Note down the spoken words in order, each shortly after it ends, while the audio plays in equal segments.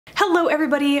Hello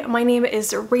everybody, my name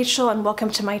is Rachel and welcome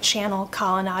to my channel,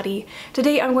 Callihan.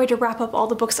 Today I'm going to wrap up all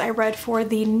the books I read for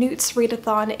the N.E.W.T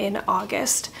readathon in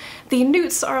August. The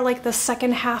N.E.W.Ts are like the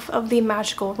second half of the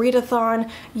magical readathon.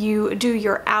 You do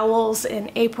your owls in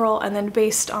April and then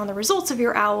based on the results of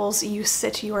your owls you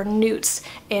sit your N.E.W.Ts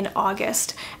in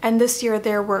August. And this year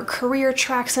there were career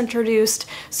tracks introduced,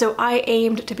 so I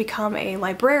aimed to become a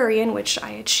librarian, which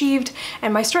I achieved,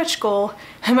 and my stretch goal,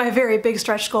 my very big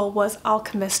stretch goal, was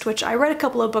alchemist, which I read a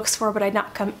couple of books for, but I did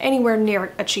not come anywhere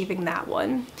near achieving that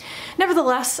one.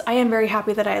 Nevertheless, I am very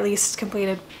happy that I at least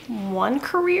completed one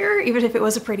career, even if it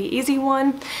was a pretty easy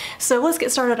one. So let's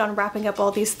get started on wrapping up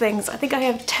all these things. I think I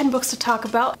have 10 books to talk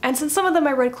about, and since some of them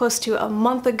I read close to a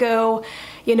month ago,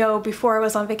 you know, before I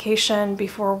was on vacation,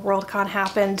 before Worldcon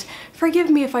happened, forgive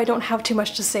me if I don't have too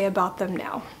much to say about them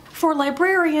now. For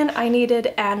librarian, I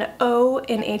needed an O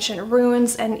in Ancient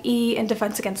Runes, an E in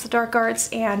Defense Against the Dark Arts,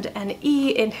 and an E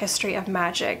in History of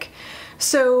Magic.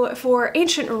 So for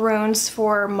Ancient Runes,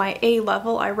 for my A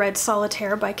level, I read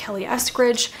Solitaire by Kelley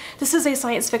Eskridge. This is a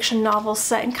science fiction novel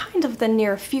set in kind of the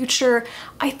near future.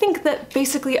 I think that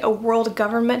basically a world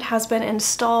government has been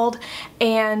installed,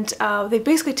 and they've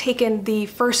basically taken the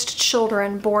first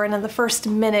children born in the first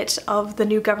minute of the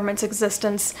new government's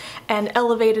existence and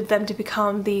elevated them to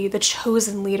become the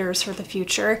chosen leaders for the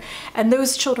future. And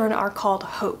those children are called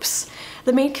hopes.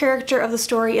 The main character of the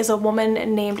story is a woman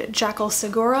named Jackal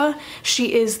Segura.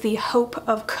 She is the hope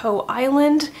of Ko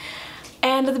Island.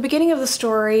 And at the beginning of the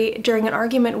story, during an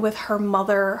argument with her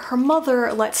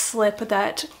mother lets slip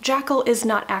that Jackal is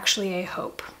not actually a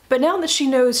hope. But now that she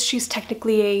knows she's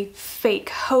technically a fake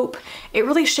hope, it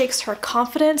really shakes her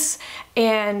confidence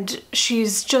and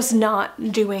she's just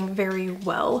not doing very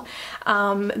well.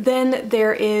 Then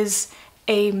there is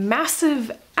a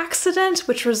massive accident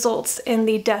which results in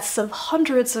the deaths of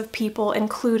hundreds of people,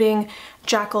 including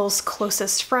Jackal's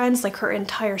closest friends, like her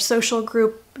entire social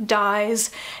group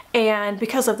dies, and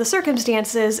because of the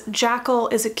circumstances, Jackal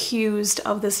is accused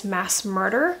of this mass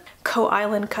murder. Ko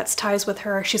Island cuts ties with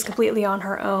her, she's completely on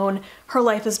her own, her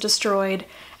life is destroyed,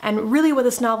 and really what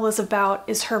this novel is about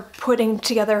is her putting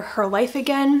together her life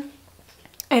again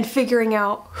and figuring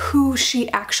out who she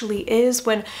actually is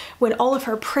when all of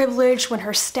her privilege, when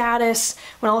her status,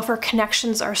 when all of her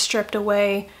connections are stripped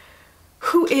away.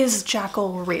 Who is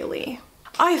Jackal really?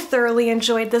 I thoroughly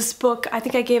enjoyed this book. I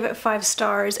think I gave it 5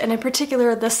 stars, and in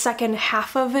particular the second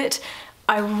half of it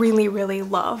I really, really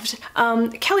loved.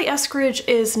 Kelley Eskridge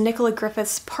is Nicola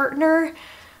Griffith's partner,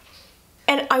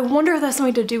 and I wonder if that's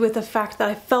something to do with the fact that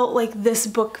I felt like this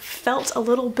book felt a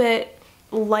little bit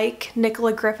like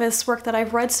Nicola Griffith's work that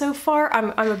I've read so far.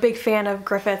 I'm a big fan of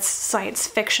Griffith's science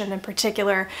fiction in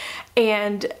particular,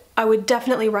 and I would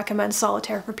definitely recommend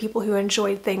Solitaire for people who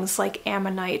enjoyed things like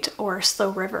Ammonite or Slow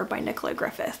River by Nicola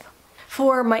Griffith.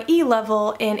 For my E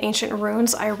level in Ancient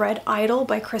Runes, I read Idol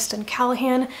by Kristen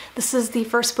Callihan. This is the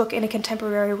first book in a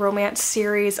contemporary romance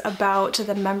series about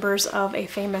the members of a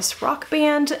famous rock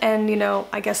band and, you know,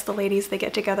 I guess the ladies they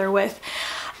get together with.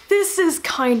 This is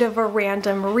kind of a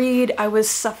random read. I was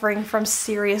suffering from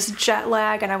serious jet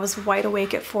lag and I was wide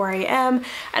awake at 4 a.m.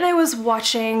 and I was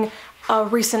watching a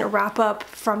recent wrap-up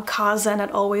from Kazen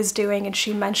at Always Doing, and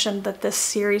she mentioned that this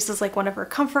series is like one of her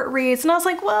comfort reads, and I was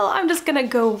like, well, I'm just gonna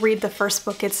go read the first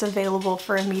book. It's available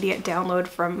for immediate download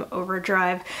from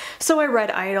Overdrive. So I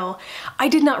read Idol. I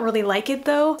did not really like it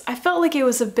though. I felt like it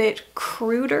was a bit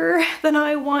cruder than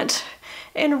I want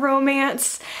in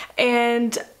romance,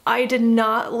 and I did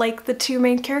not like the two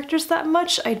main characters that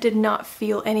much. I did not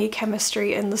feel any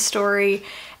chemistry in the story,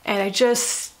 and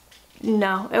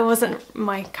no, it wasn't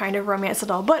my kind of romance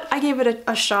at all, but I gave it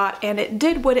a shot and it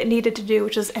did what it needed to do,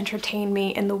 which is entertain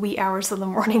me in the wee hours of the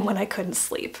morning when I couldn't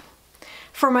sleep.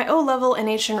 For my O level in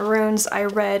Ancient Runes, I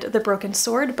read The Broken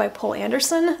Sword by Poul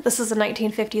Anderson. This is a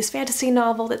 1950s fantasy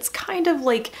novel that's kind of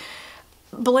like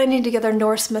blending together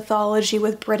Norse mythology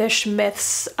with British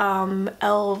myths,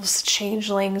 elves,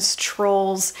 changelings,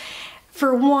 trolls,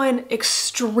 for one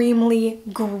extremely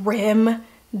grim,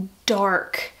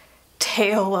 dark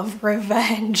tale of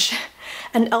revenge.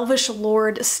 An elvish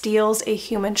lord steals a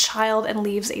human child and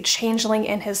leaves a changeling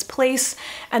in his place,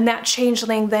 and that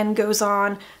changeling then goes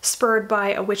on, spurred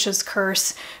by a witch's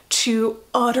curse, to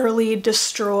utterly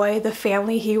destroy the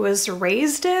family he was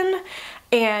raised in.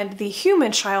 And the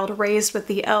human child raised with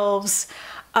the elves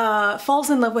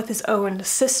falls in love with his own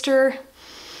sister,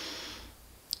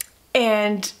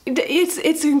 and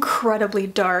it's incredibly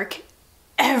dark.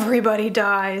 Everybody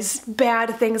dies,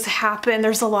 bad things happen,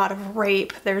 there's a lot of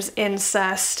rape, there's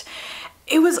incest.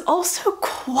 It was also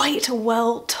quite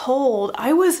well told.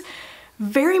 I was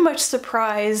very much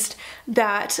surprised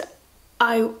that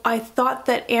I thought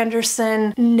that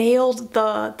Anderson nailed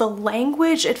the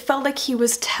language. It felt like he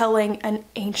was telling an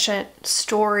ancient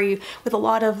story with a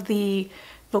lot of the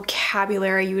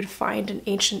vocabulary you would find in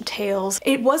ancient tales.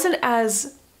 It wasn't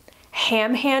as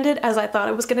ham-handed as I thought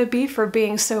it was gonna be for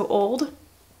being so old.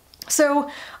 So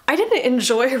I didn't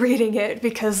enjoy reading it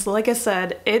because, like I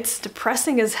said, it's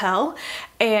depressing as hell,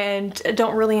 and I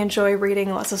don't really enjoy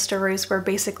reading lots of stories where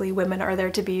basically women are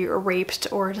there to be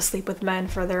raped or to sleep with men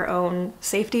for their own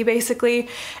safety, basically,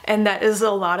 and that is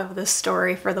a lot of this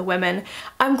story for the women.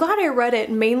 I'm glad I read it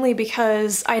mainly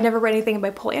because I never read anything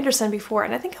by Poul Anderson before,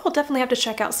 and I think I'll definitely have to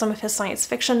check out some of his science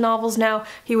fiction novels now.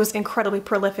 He was incredibly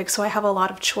prolific, so I have a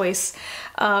lot of choice,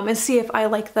 and see if I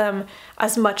like them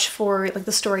as much for like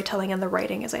the storytelling and the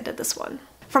writing as I did this one.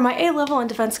 For my A-level in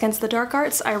Defense Against the Dark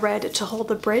Arts, I read To Hold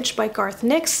the Bridge by Garth.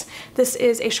 This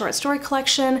is a short story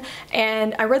collection,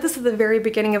 and I read this at the very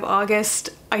beginning of August.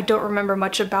 I don't remember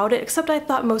much about it, except I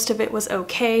thought most of it was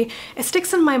okay. It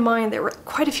sticks in my mind there were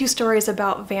quite a few stories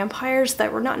about vampires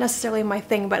that were not necessarily my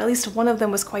thing, but at least one of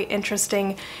them was quite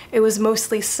interesting. It was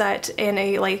mostly set in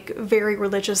a like very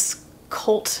religious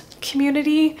cult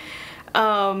community.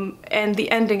 And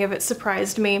the ending of it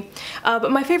surprised me.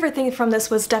 But my favorite thing from this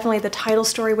was definitely the title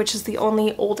story, which is the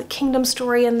only Old Kingdom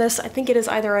story in this. I think it is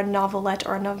either a novelette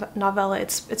or a novella.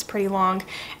 It's pretty long,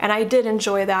 and I did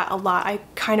enjoy that a lot. I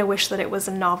kind of wish that it was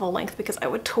a novel length because I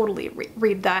would totally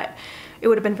read that. It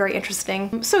would have been very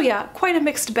interesting. So yeah, quite a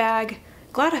mixed bag.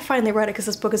 Glad I finally read it because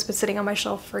this book has been sitting on my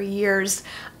shelf for years.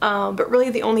 But really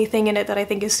the only thing in it that I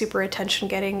think is super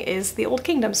attention-getting is the Old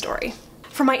Kingdom story.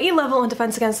 For my E-level in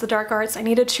Defense Against the Dark Arts, I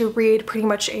needed to read pretty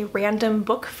much a random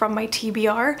book from my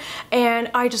TBR,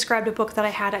 and I just grabbed a book that I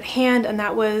had at hand, and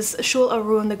that was Shul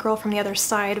Arun, The Girl from the Other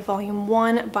Side, Volume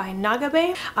 1 by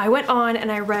Nagabe. I went on and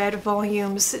I read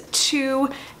Volumes 2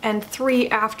 and 3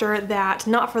 after that,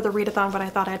 not for the readathon, but I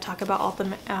thought I'd talk about all of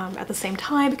them at the same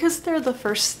time because they're the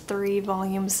first 3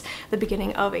 volumes, the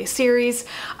beginning of a series.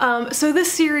 So this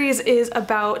series is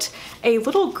about a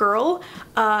little girl,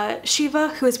 Shiva,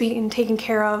 who is being taken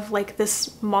care of like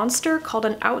this monster called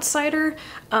an outsider.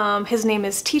 His name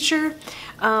is Teacher.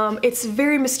 It's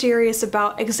very mysterious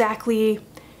about exactly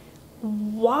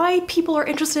why people are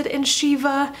interested in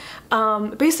Shiva.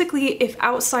 Basically, if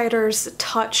outsiders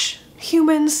touch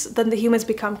humans, then the humans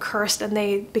become cursed and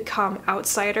they become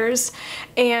outsiders.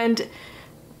 And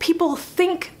people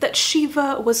think that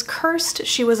Shiva was cursed,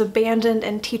 she was abandoned,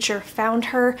 and Teacher found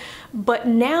her, but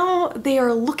now they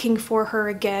are looking for her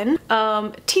again.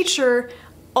 Teacher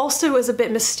also is a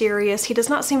bit mysterious. He does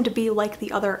not seem to be like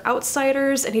the other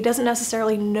outsiders, and he doesn't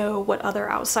necessarily know what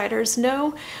other outsiders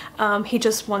know. He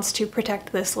just wants to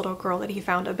protect this little girl that he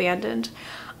found abandoned.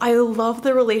 I love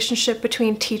the relationship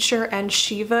between Teacher and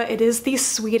Shiva. It is the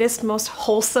sweetest, most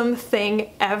wholesome thing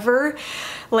ever.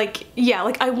 Like, yeah,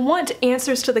 like I want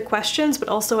answers to the questions, but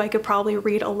also I could probably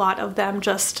read a lot of them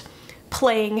just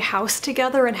playing house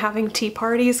together and having tea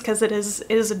parties because it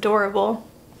is adorable.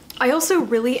 I also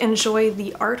really enjoy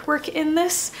the artwork in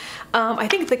this. I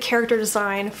think the character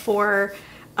design for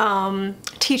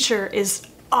Teacher is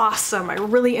awesome. I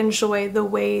really enjoy the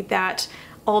way that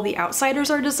all the outsiders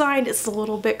are designed. It's a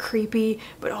little bit creepy,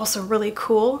 but also really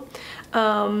cool.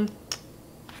 I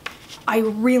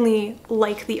really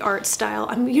like the art style.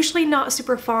 I'm usually not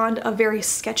super fond of very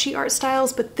sketchy art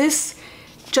styles, but this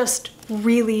just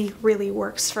really, really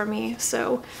works for me.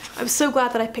 So I'm so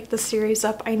glad that I picked this series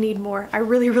up. I need more. I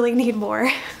really, really need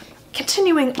more.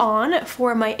 Continuing on,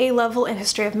 for my A-level in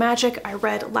History of Magic, I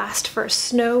read Last First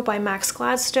Snow by Max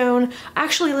Gladstone. I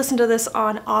actually listened to this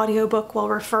on audiobook while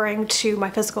referring to my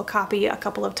physical copy a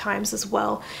couple of times as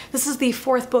well. This is the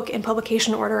 4th book in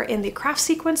publication order in the Craft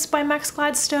Sequence by Max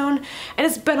Gladstone, and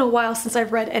it's been a while since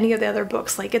I've read any of the other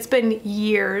books. Like, it's been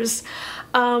years.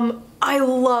 I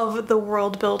love the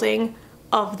world building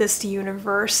of this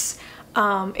universe.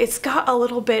 It's got a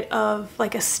little bit of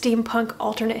like a steampunk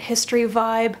alternate history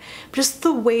vibe. Just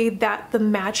the way that the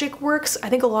magic works, I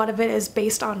think a lot of it is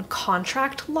based on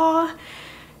contract law.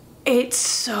 It's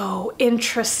so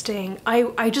interesting. I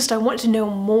want to know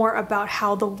more about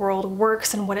how the world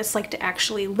works and what it's like to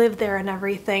actually live there and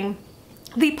everything.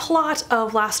 The plot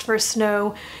of Last First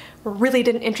Snow really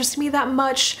didn't interest me that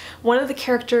much. One of the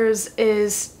characters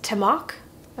is Timok.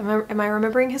 Am I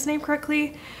remembering his name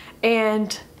correctly?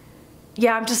 And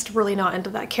yeah, I'm just really not into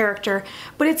that character.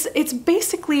 But it's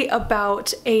basically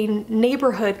about a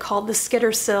neighborhood called the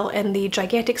Skittersill in the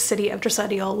gigantic city of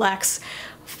Dressadiel Lex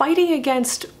fighting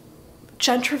against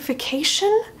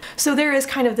gentrification. So there is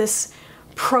kind of this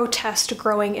protest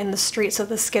growing in the streets of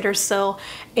the Skittersill,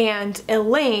 and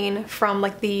Elaine from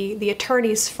like the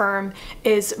attorney's firm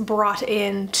is brought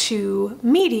in to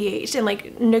mediate and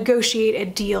like negotiate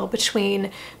a deal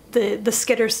between the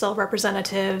Skittersill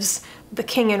representatives, the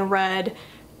King in Red,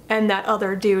 and that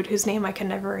other dude whose name I can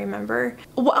never remember.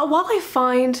 While I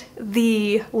find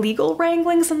the legal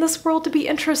wranglings in this world to be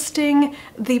interesting,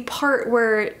 the part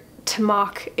where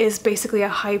Timok is basically a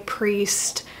high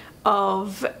priest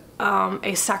of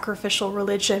a sacrificial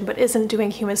religion but isn't doing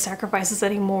human sacrifices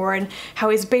anymore, and how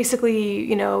he's basically,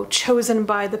 you know, chosen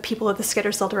by the people of the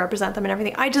Skittersill to represent them and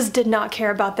everything. I just did not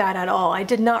care about that at all. I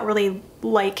did not really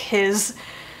like his,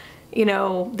 you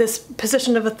know, this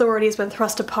position of authority has been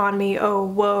thrust upon me, oh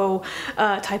whoa,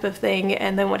 type of thing,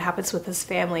 and then what happens with his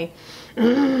family.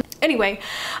 Anyway,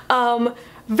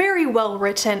 very well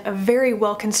written, a very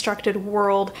well constructed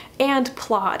world and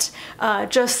plot.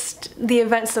 Just the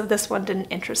events of this one didn't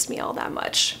interest me all that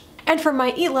much. And for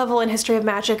my E level in History of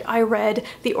Magic, I read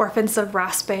The Orphans of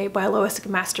Raspay by Lois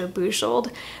McMaster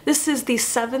Bujold. This is the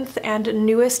 7th and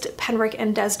newest Penric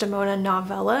and Desdemona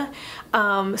novella,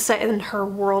 set in her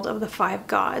world of the 5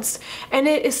 gods. And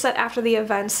it is set after the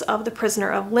events of The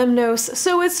Prisoner of Limnos,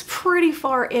 so it's pretty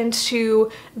far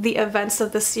into the events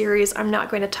of the series. I'm not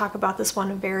going to talk about this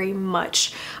one very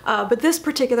much. But this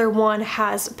particular one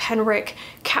has Penric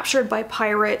captured by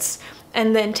pirates,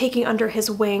 and then taking under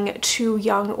his wing 2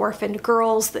 young orphaned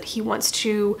girls that he wants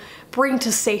to bring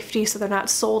to safety so they're not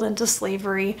sold into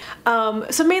slavery.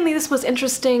 So mainly this was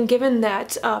interesting given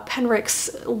that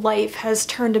Penric's life has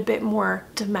turned a bit more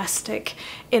domestic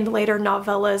in the later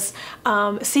novellas.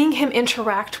 Seeing him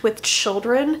interact with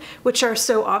children, which are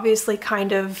so obviously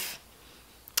kind of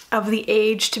the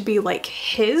age to be like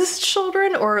his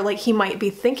children, or like he might be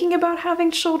thinking about having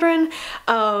children,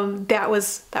 that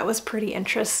was pretty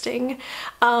interesting.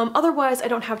 Otherwise, I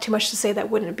don't have too much to say that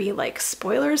wouldn't be like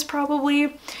spoilers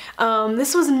probably.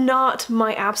 This was not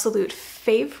my absolute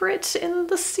favorite in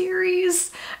the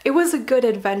series. It was a good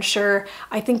adventure.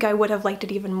 I think I would have liked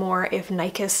it even more if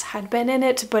Nycus had been in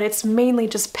it, but it's mainly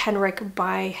just Penric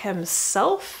by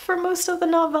himself for most of the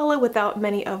novella without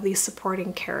many of these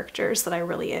supporting characters that I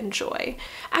really enjoy.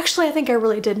 Actually, I think I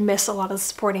really did miss a lot of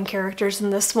supporting characters in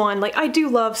this one. Like, I do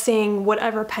love seeing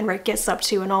whatever Penric gets up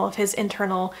to and all of his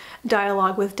internal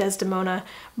dialogue with Desdemona,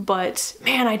 but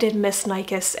man, I did miss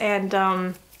Nycus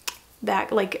and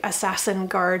that like assassin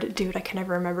guard dude, I can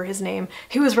never remember his name.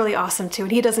 He was really awesome too,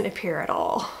 and he doesn't appear at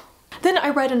all. Then I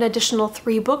read an additional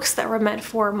 3 books that were meant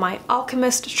for my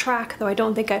alchemist track, though I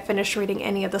don't think I finished reading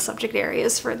any of the subject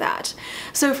areas for that.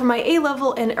 So for my A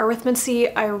level in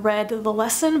arithmancy, I read The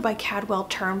Lesson by Cadwell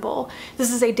Turnbull.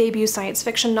 This is a debut science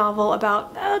fiction novel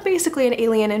about basically an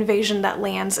alien invasion that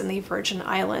lands in the Virgin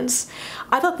Islands.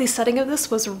 I thought the setting of this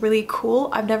was really cool.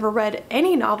 I've never read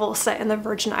any novel set in the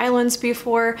Virgin Islands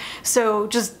before, so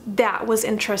just that was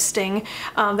interesting,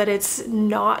 that it's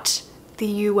not the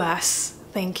US.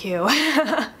 Thank you.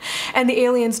 And the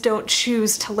aliens don't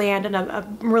choose to land in a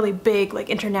really big, like,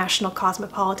 international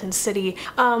cosmopolitan city.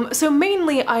 So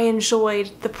mainly I enjoyed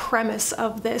the premise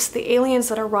of this. The aliens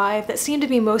that arrive that seem to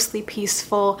be mostly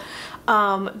peaceful,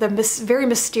 the very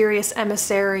mysterious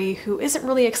emissary who isn't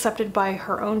really accepted by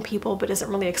her own people but isn't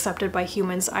really accepted by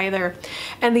humans either.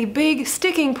 And the big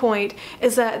sticking point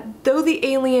is that though the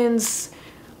aliens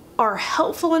are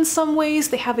helpful in some ways,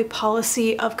 they have a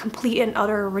policy of complete and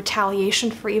utter retaliation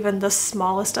for even the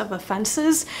smallest of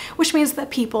offenses, which means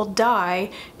that people die,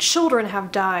 children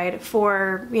have died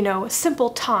for, you know,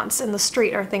 simple taunts in the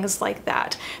street or things like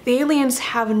that. The aliens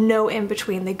have no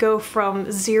in-between. They go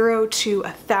from 0 to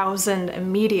 1,000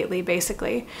 immediately,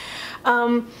 basically.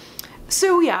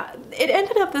 So yeah, it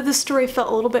ended up that this story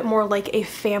felt a little bit more like a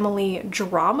family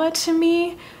drama to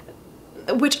me,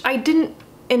 which I didn't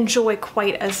enjoy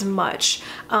quite as much.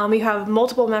 You have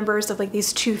multiple members of like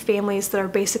these 2 families that are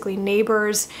basically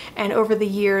neighbors, and over the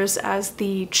years as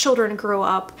the children grow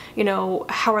up, you know,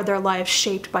 how are their lives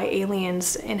shaped by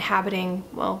aliens inhabiting,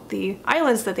 well, the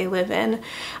islands that they live in.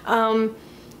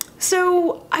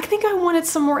 So I think I wanted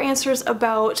some more answers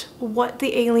about what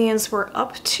the aliens were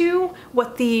up to,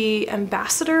 what the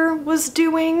ambassador was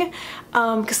doing,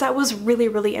 because that was really,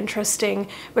 really interesting,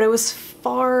 but I was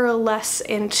far less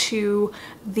into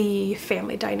the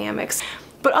family dynamics.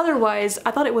 But otherwise,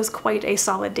 I thought it was quite a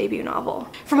solid debut novel.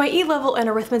 For my E-level in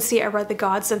arithmancy, I read The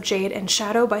Gods of Jade and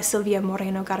Shadow by Silvia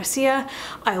Moreno-Garcia.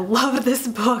 I loved this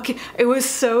book. It was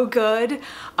so good.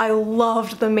 I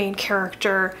loved the main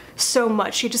character so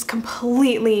much. She just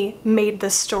completely made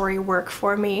this story work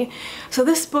for me. So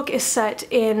this book is set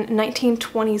in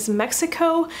 1920s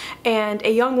Mexico, and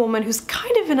a young woman who's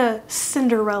kind of in a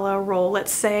Cinderella role,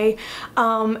 let's say,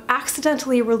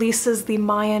 accidentally releases the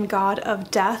Mayan god of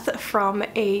death from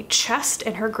a chest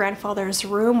in her grandfather's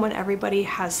room when everybody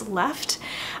has left,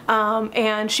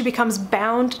 and she becomes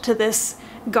bound to this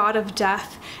god of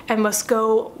death and must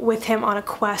go with him on a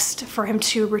quest for him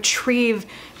to retrieve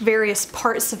various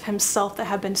parts of himself that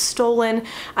have been stolen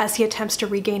as he attempts to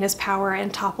regain his power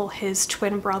and topple his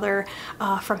twin brother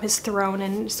from his throne,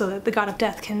 and so that the god of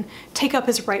death can take up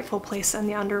his rightful place in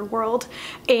the underworld.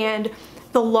 And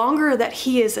the longer that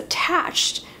he is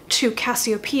attached to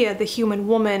Cassiopeia, the human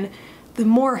woman, the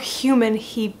more human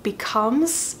he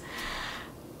becomes.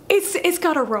 It's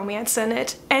got a romance in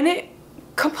it, and it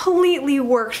completely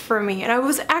worked for me, and I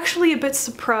was actually a bit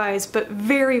surprised but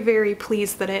very, very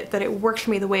pleased that it worked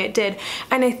for me the way it did.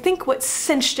 And I think what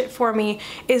cinched it for me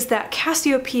is that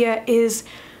Cassiopeia is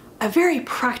a very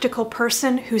practical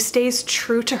person who stays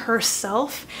true to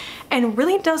herself and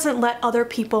really doesn't let other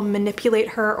people manipulate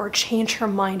her or change her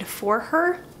mind for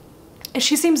her. And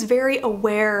she seems very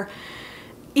aware,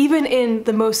 even in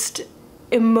the most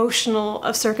emotional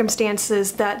of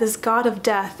circumstances, that this god of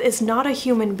death is not a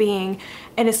human being,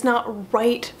 and it's not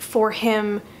right for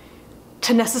him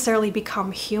to necessarily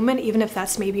become human, even if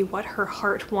that's maybe what her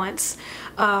heart wants.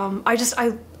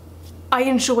 I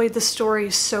enjoyed the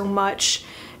story so much.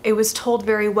 It was told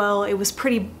very well. It was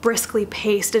pretty briskly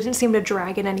paced. It didn't seem to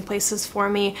drag in any places for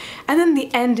me. And then the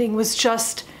ending was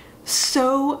just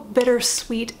so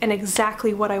bittersweet and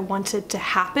exactly what I wanted to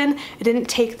happen. It didn't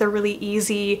take the really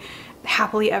easy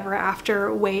happily ever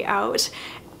after way out.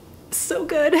 So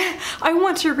good. I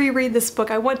want to reread this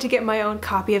book. I want to get my own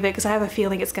copy of it because I have a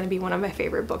feeling it's going to be one of my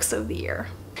favorite books of the year.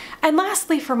 And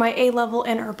lastly, for my A-level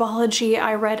in herbology,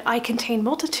 I read I Contain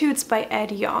Multitudes by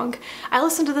Yong. I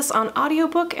listened to this on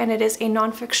audiobook, and it is a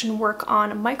nonfiction work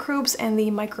on microbes and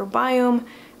the microbiome.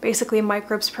 Basically,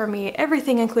 microbes permeate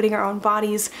everything, including our own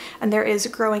bodies, and there is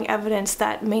growing evidence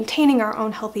that maintaining our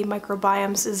own healthy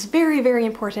microbiomes is very, very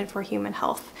important for human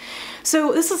health.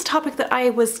 So this is a topic that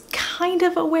I was kind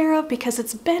of aware of because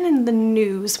it's been in the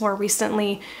news more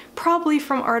recently, probably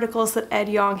from articles that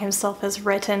Yong himself has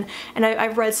written, and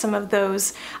I've read some of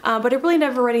those, but I really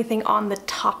never read anything on the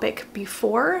topic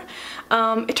before.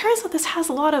 It turns out this has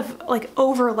a lot of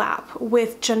overlap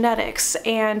with genetics,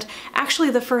 and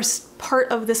actually the first part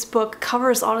of this book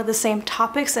covers all of the same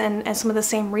topics and some of the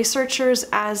same researchers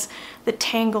as The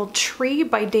Tangled Tree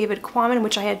by David Quammen,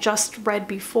 which I had just read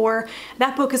before.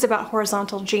 That book is about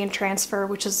horizontal gene transfer,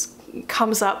 which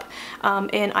comes up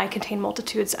in I Contain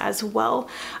Multitudes as well.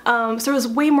 So there was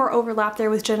way more overlap there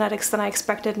with genetics than I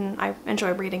expected, and I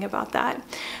enjoy reading about that.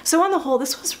 So on the whole,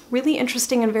 this was really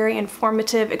interesting and very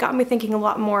informative. It got me thinking a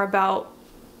lot more about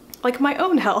my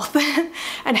own health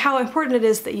and how important it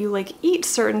is that you eat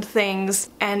certain things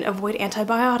and avoid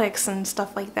antibiotics and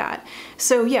stuff like that.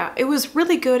 So yeah, it was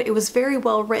really good. It was very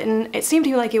well written. It seemed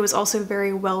to me like it was also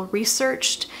very well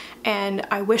researched, and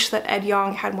I wish that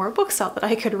Yong had more books out that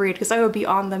I could read because I would be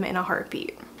on them in a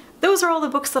heartbeat. Those are all the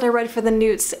books that I read for the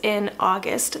N.E.W.T in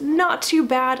August. Not too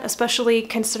bad, especially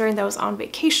considering that I was on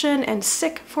vacation and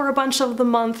sick for a bunch of the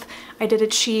month. I did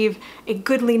achieve a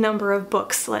goodly number of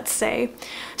books, let's say.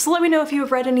 So let me know if you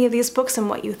have read any of these books and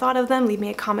what you thought of them. Leave me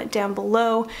a comment down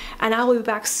below, and I'll be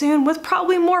back soon with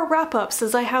probably more wrap-ups,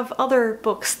 as I have other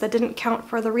books that didn't count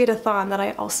for the readathon that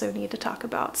I also need to talk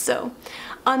about. So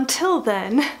until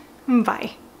then,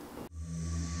 bye.